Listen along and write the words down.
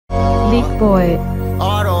Big boy.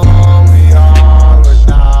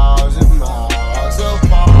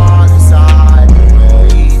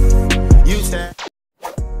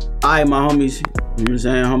 Alright, my homies, you know what I'm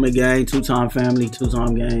saying? Homie gang, two-time family,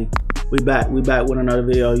 two-time gang. We back with another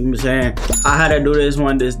video, you know what I'm saying? I had to do this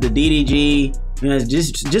one, the DDG, you know,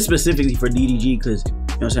 just specifically for DDG, because, you know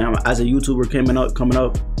what I'm saying, as a YouTuber coming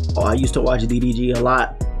up, I used to watch DDG a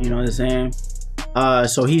lot, you know what I'm saying?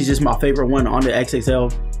 So he's just my favorite one on the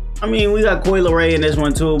XXL. I mean, we got Coi Leray in this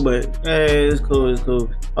one too, but hey, it's cool, it's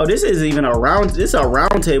cool. Oh, this is even a round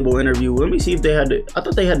table interview. Let me see if they had the, I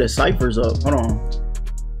thought they had the ciphers up. Hold on. Let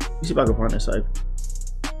me see if I can find that cipher.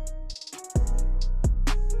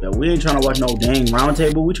 Yeah, we ain't trying to watch no dang round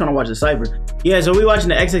table. We trying to watch the cipher. Yeah, so we watching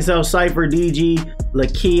the XXL Cypher, DDG,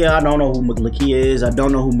 Lakeyah. I don't know who Lakeyah is. I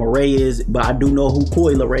don't know who Morray is, but I do know who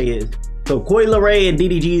Coi Leray is. So Coi Leray and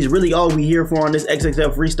DDG is really all we here for on this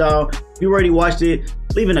XXL freestyle. If you already watched it,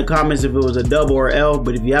 leave in the comments if it was a double or L.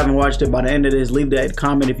 But if you haven't watched it by the end of this, leave that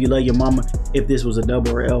comment if you love your mama if this was a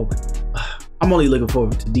double or L. I'm only looking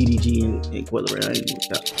forward to DDG and Coi Leray. I ain't even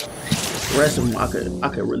got the rest of them. I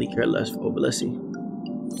could really care less for, but let's see.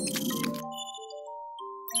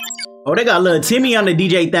 Oh, they got little Timmy on the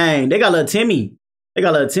DJ thing. They got little Timmy. They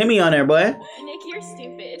got little Timmy on there, boy. Nick, you're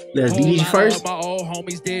stupid. Let's DDG first. My old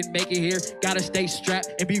homies didn't make it here. Gotta stay strapped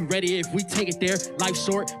and be ready if we take it there. Life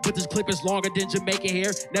short, but this clip is longer than Jamaican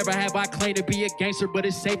hair. Never have I claimed to be a gangster, but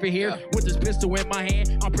it's safer here. With this pistol in my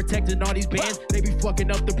hand, I'm protecting all these bands. They be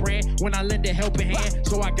fucking up the brand when I lend a helping hand.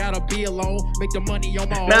 So I gotta be alone, make the money on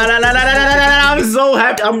my own. Nah. I'm so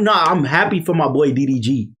happy. I'm happy for my boy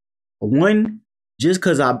DDG. One, just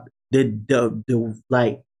cause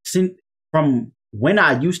since from when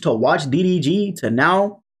I used to watch DDG to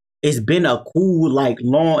now, it's been a cool,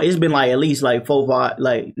 long, it's been at least 4, 5,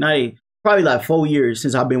 probably 4 years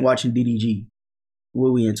since I've been watching DDG.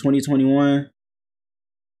 What we in 2021?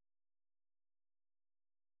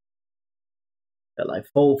 At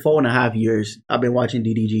 4.5 years I've been watching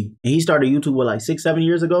DDG. And he started YouTube what, 6, 7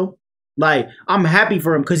 years ago? I'm happy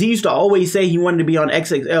for him because he used to always say he wanted to be on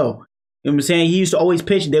XXL. You know what I'm saying? He used to always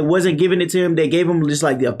pitch. They wasn't giving it to him. They gave him just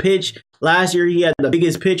a pitch. Last year, he had the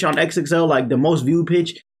biggest pitch on XXL, the most viewed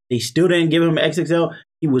pitch. They still didn't give him XXL.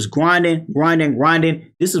 He was grinding.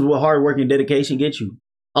 This is what hard work and dedication gets you.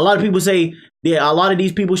 A lot of people say a lot of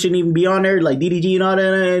these people shouldn't even be on there, like DDG and all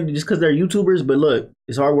that, just because they're YouTubers. But look,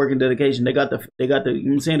 it's hard work and dedication. They got the you know what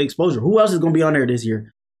I'm saying, the exposure. Who else is going to be on there this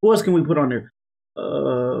year? Who else can we put on there?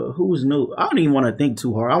 Who's new? I don't even want to think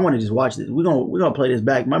too hard. I want to just watch this. We're gonna play this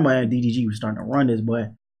back. My man DDG was starting to run this, boy. I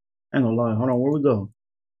ain't gonna lie. Hold on, where we go?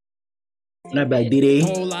 That back, DD.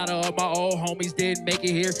 Whole lot of my old homies didn't make it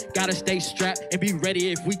here. Gotta stay strapped and be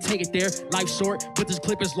ready if we take it there. Life short, but this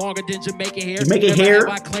clip is longer than Jamaican hair. Jamaican hair.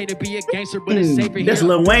 I claim to be a gangster, but it's safer here. That's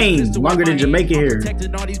Lil Wayne. Longer than Jamaican hair.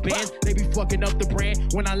 Protecting all these bands, they be fucking up the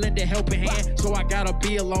brand when I lend a helping hand. So I gotta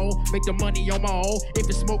be alone, make the money on my own. If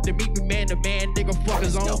it's smoke, then meet me man to man, nigga fuck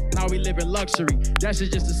his own. Now we live in luxury. That's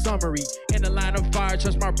just a summary. In the line of fire,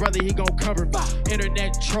 trust my brother, he gon' cover me.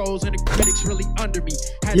 Internet trolls and the critics really under me.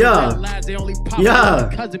 They only pop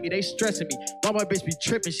because of me, they stressing me. Why my bitch be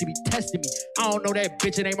tripping, she be testing me. I don't know that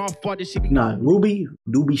bitch, it ain't my fault that she be. Nah, Ruby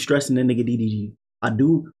do be stressing the nigga DDG. I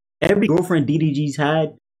do. Every girlfriend DDG's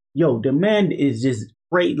had, yo, the man is just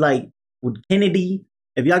great. With Kennedy,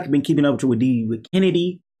 if y'all been keeping up with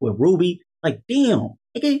Kennedy, with Ruby, damn,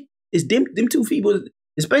 okay, it's them two people,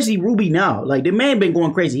 especially Ruby now. The man been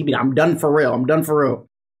going crazy. He be, I'm done for real. I'm done for real.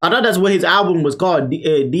 I thought that's what his album was called,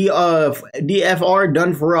 DFR,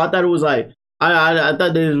 Done For Real. I thought it was I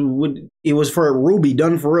thought it was for Ruby,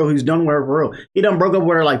 done for real. He's done with her for real. He done broke up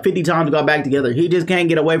with her 50 times, got back together. He just can't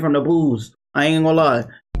get away from the booze. I ain't gonna lie.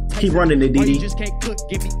 Keep running the DD. You just can't cook,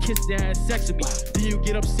 give me kisses and have sex with me. Do you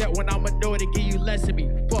get upset when I'm annoyed and give you less of me?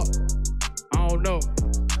 Fuck, I don't know.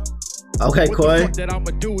 Okay, what Coi. The fuck that I'ma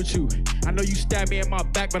do with you? I know you stabbed me in my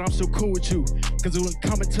back, but I'm so cool with you. Cause when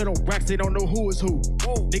coming to the racks, they don't know who is who.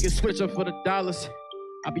 Niggas switch up for the dollars.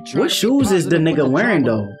 I be trying. What shoes is the nigga wearing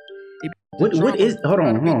though? What is? Hold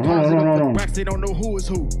on. They don't know who is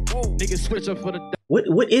who. Niggas switch up for the.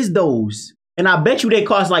 What is those? And I bet you they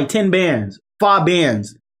cost 10 bands, 5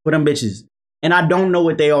 bands for them bitches. And I don't know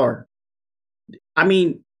what they are. I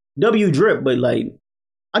mean, W drip, but I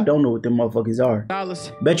don't know what them motherfuckers are.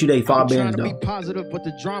 Bet you they 5 bands though. Trying to be positive with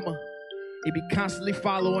the drama. It be constantly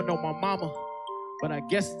following on my mama. But I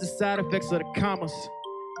guess it's the side effects of the commas.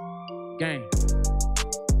 Gang.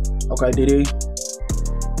 Okay, DD.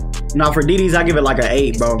 Now for DDs, I give it like an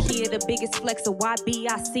 8, bro. Lakeyah, the biggest flex of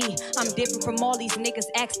YBIC. I'm different from all these niggas.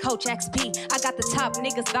 Ask Coach XP. I got the top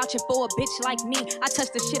niggas vouching for a bitch like me. I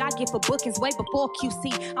touch the shit I get for bookings way before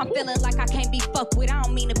QC. I'm feeling like I can't be fucked with. I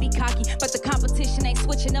don't mean to be cocky, but the competition ain't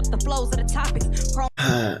switching up the flows of the topics.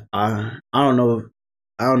 I don't know.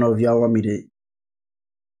 I don't know if y'all want me to.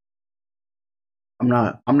 I'm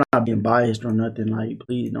not being biased or nothing. Like,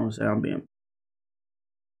 please don't say I'm being.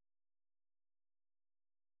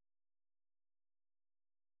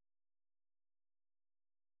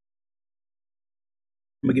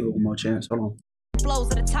 I'm gonna give it one more chance. Hold on.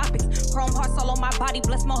 Flows of the topics. Chrome hearts all on my body.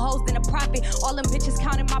 Bless more hoes than a profit. All them bitches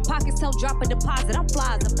counting my pockets. Tell drop a deposit. I'm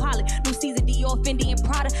fly as a pilot. New season Dior, Fendi, and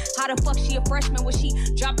Prada. How the fuck she a freshman when she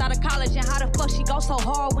dropped out of college? And how the fuck she go so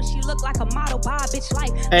hard when she look like a model? Buy a bitch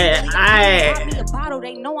life. Buy me a bottle.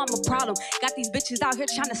 They know I'm a problem. Got these bitches out here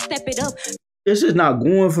trying to step it up. This is not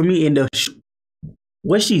going for me in the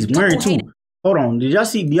what she's wearing too. Hold on. Do y'all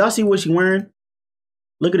see what she wearing?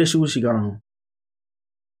 Look at the shoes she got on.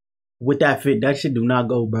 With that fit, that shit do not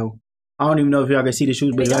go, bro. I don't even know if y'all can see the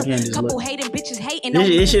shoes, but y'all can't just look.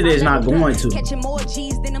 This shit is not going to. Catching more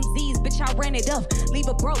G's than them Z's, bitch, I ran it up. Leave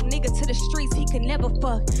a broke nigga to the streets, he could never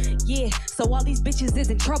fuck. Yeah, so all these bitches is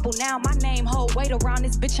in trouble now. My name hold weight around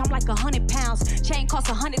this bitch, I'm like 100 pounds. Chain cost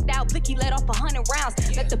 100,000, Blicky let off 100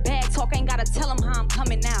 rounds. Let the bag talk, ain't gotta tell him how I'm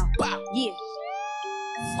coming now. Yeah.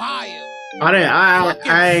 Fire.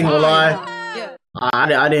 I ain't gonna lie.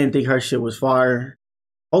 I didn't think her shit was fire.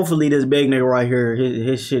 Hopefully this big nigga right here,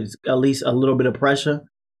 his shit's at least a little bit of pressure.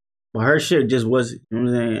 But her shit just was, you know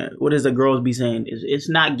what I'm saying? What does the girls be saying? It's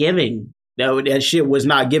not giving. That shit was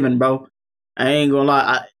not giving, bro. I ain't gonna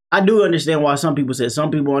lie. I do understand why some people said some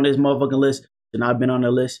people on this motherfucking list should not have been on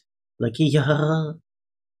the list. Lakeyah,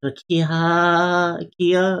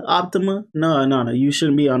 Optima. No. You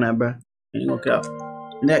shouldn't be on that, bro. Ain't no cap.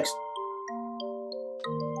 Next.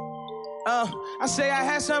 I say I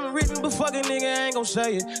had something written, but fucking nigga ain't gon'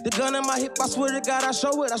 say it. The gun in my hip, I swear to God, I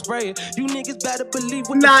show it, I spray it. You niggas better believe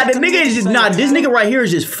what the nigga is just this nigga right here is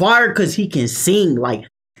just fire because he can sing. Like,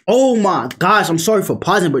 oh my gosh, I'm sorry for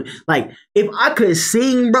pausing, but like, if I could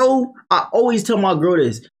sing, bro, I always tell my girl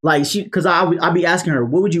this. Like, because I be asking her,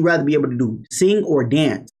 what would you rather be able to do, sing or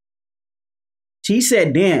dance? She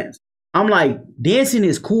said dance. I'm like, dancing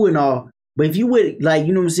is cool and all, but if you would, like,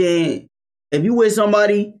 you know what I'm saying? If you with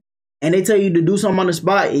somebody and they tell you to do something on the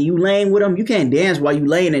spot and you laying with them, you can't dance while you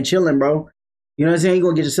laying and chilling, bro. You know what I'm saying? You're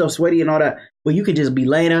going to get yourself sweaty and all that. But you can just be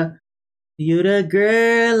laying up. You the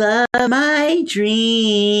girl of my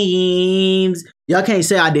dreams. Y'all can't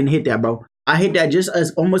say I didn't hit that, bro. I hit that just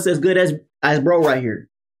almost as good as bro right here.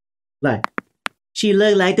 Like, she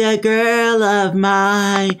look like the girl of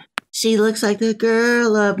mine. She looks like the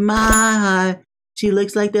girl of mine. She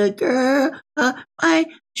looks like the girl of my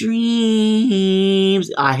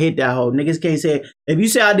dreams. I hit that hoe. Niggas can't say it. If you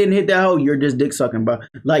say I didn't hit that hoe, you're just dick sucking, bro.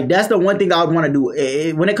 Like, that's the one thing I would want to do.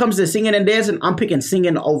 When it comes to singing and dancing, I'm picking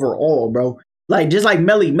singing overall, bro. Like, just like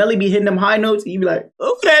Melly be hitting them high notes, you be like,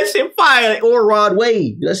 oh, that shit fire. Or Rod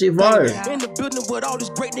Wave, that shit fire. In the building with all this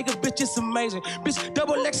great niggas, bitch, it's amazing. Bitch,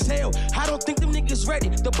 double XL, I don't think them niggas ready.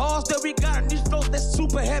 The balls that we got on these flows, that's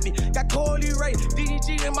super heavy. Got Coi Leray,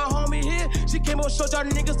 DDG and my homie here. She came on show y'all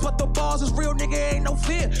niggas, but the balls is real, nigga, ain't no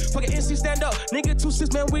fear. Fucking NC stand up, nigga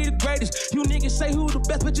 2-6, man, we the greatest. You niggas say who the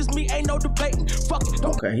best, but just me, ain't no debating. Fuck it.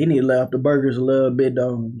 Okay, he need to lay off the burgers a little bit,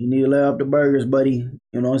 though. You need to lay off the burgers, buddy.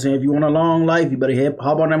 You know what I'm saying? If you want a long life, you better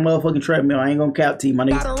hop on that motherfucking treadmill. I ain't gonna cap to you, my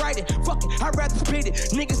nigga. Gotta write it, fuck it, I'd rather spit it.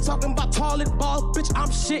 Niggas talking about toilet balls, bitch, I'm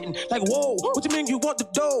shitting. Like, whoa, what you mean you want the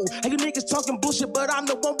dough? Hey, you niggas talking bullshit, but I'm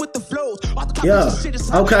the one with the flows. Yeah,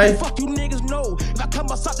 okay. Fuck you niggas know. If I come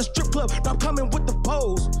outside the strip club, I'm coming with the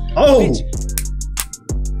pose. Oh, bitch.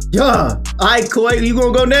 Yeah. All right, Coi, you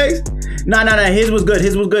gonna go next? Nah. His was good.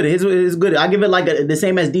 His was good. I give it like the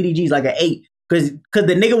same as DDG's, like an 8. Cause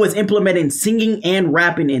the nigga was implementing singing and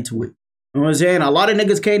rapping into it. You know what I'm saying? A lot of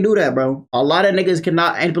niggas can't do that, bro. A lot of niggas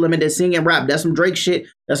cannot implement that sing and rap. That's some Drake shit.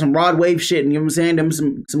 That's some Rod Wave shit. You know what I'm saying? Them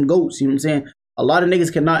some goats. You know what I'm saying? A lot of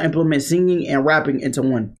niggas cannot implement singing and rapping into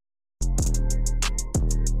one.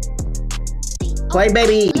 Play,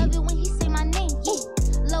 baby.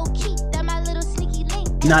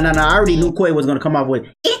 Nah. I already knew Coi was gonna come off with.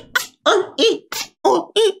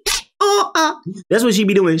 That's what she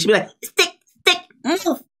be doing. She be like, stick.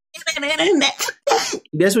 Move.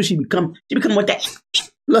 That's what she become. She become with that.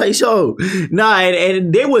 Like, so. Nah,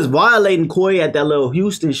 and they was violating Coi at that little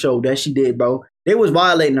Houston show that she did, bro. They was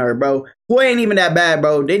violating her, bro. Coi ain't even that bad,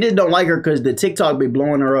 bro. They just don't like her because the TikTok be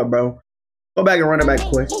blowing her up, bro. Go back and run it back,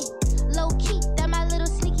 Coi.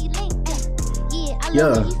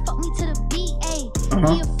 Yeah.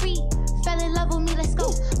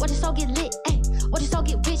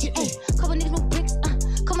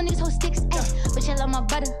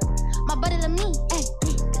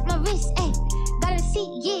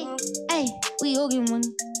 we all get money.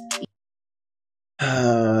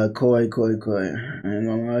 Coi. I ain't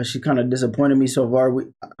gonna lie, she kind of disappointed me so far.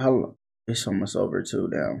 It's almost over too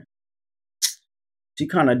now. She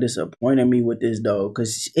kind of disappointed me with this though,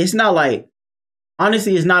 cause it's not like,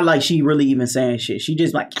 honestly, it's not like she really even saying shit. She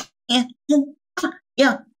just like, yeah.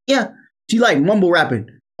 She like mumble rapping.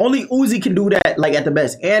 Only Uzi can do that, like at the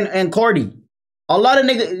best, and Cardi. A lot of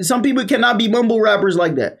niggas, some people cannot be mumble rappers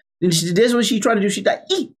like that. And this is what she trying to do. She's like,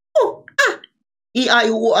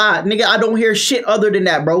 E-I-O-I. Nigga, I don't hear shit other than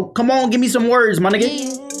that, bro. Come on, give me some words, my nigga.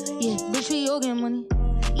 Yeah, bitch, we all get money.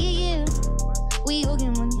 Yeah, we all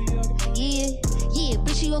get money. Yeah,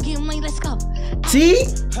 bitch, we all get money. Let's go. See?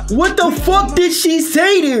 What the fuck did she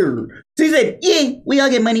say there? She said, yeah, we all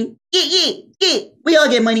get money. Yeah, we all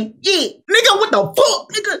get money. Yeah. Nigga, what the fuck?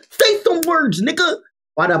 Nigga, say some words, nigga.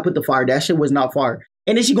 Why did I put the fire? That shit was not fire.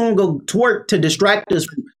 And then she gonna go twerk to distract us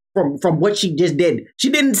from what she just did. She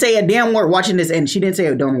didn't say a damn word watching this end. She didn't say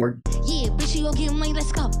a damn word. Yeah, bitch, you gon' get money,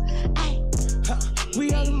 let's go. Ay.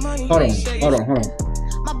 We are the money. Hold on.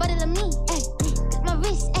 My body to me, ay. My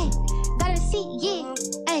wrist, ay. Gotta see, yeah.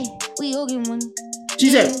 Ay, we all get money. She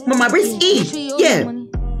said, my wrist E, yeah.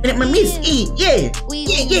 And my wrist E, yeah.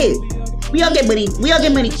 Yeah. We all get money.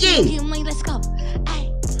 Yeah. Let's go.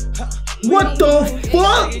 Ay. What the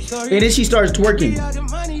fuck? And then she starts twerking.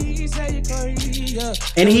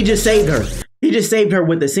 And he just saved her. He just saved her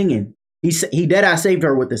with the singing. He dead-ass saved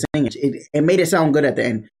her with the singing. It made it sound good at the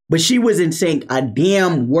end. But she wasn't saying a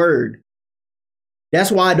damn word.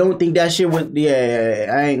 That's why I don't think that shit was...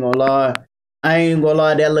 Yeah, I ain't gonna lie.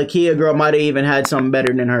 That Lakeyah girl might have even had something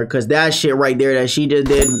better than her. Because that shit right there that she just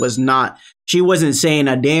did was not... She wasn't saying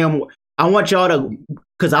a damn... I want y'all to...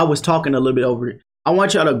 Because I was talking a little bit over it. I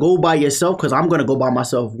want y'all to go by yourself. Because I'm going to go by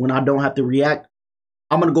myself when I don't have to react.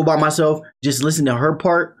 I'm going to go by myself. Just listen to her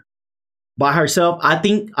part by herself. I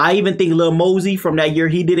even think Lil Mosey from that year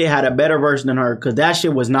he did it had a better version than her. Because that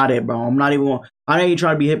shit was not it, bro. I ain't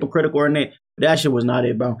trying to be hypocritical or anything. But that shit was not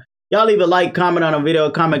it, bro. Y'all leave a like, comment on the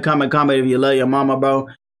video. Comment if you love your mama, bro. You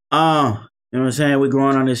know what I'm saying? We're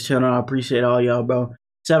growing on this channel. I appreciate all y'all, bro.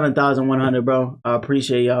 7,100, bro. I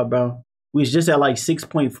appreciate y'all, bro. We was just at like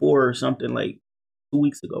 6.4 or something like 2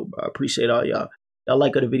 weeks ago, bro. I appreciate all y'all. Y'all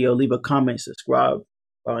like the video. Leave a comment. Subscribe.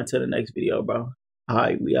 Bro, until the next video, bro.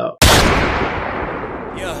 Alright, we out.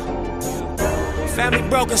 Yeah. Family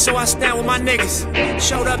broken, so I stand with my niggas.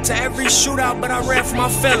 Showed up to every shootout, but I ran for my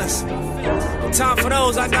feelings. No time for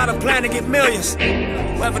those, I got a plan to get millions.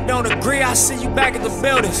 Whoever don't agree, I see you back at the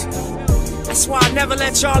buildings. That's why I never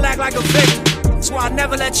let y'all act like a victim. That's why I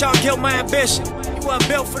never let y'all kill my ambition. You weren't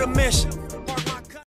built for the mission.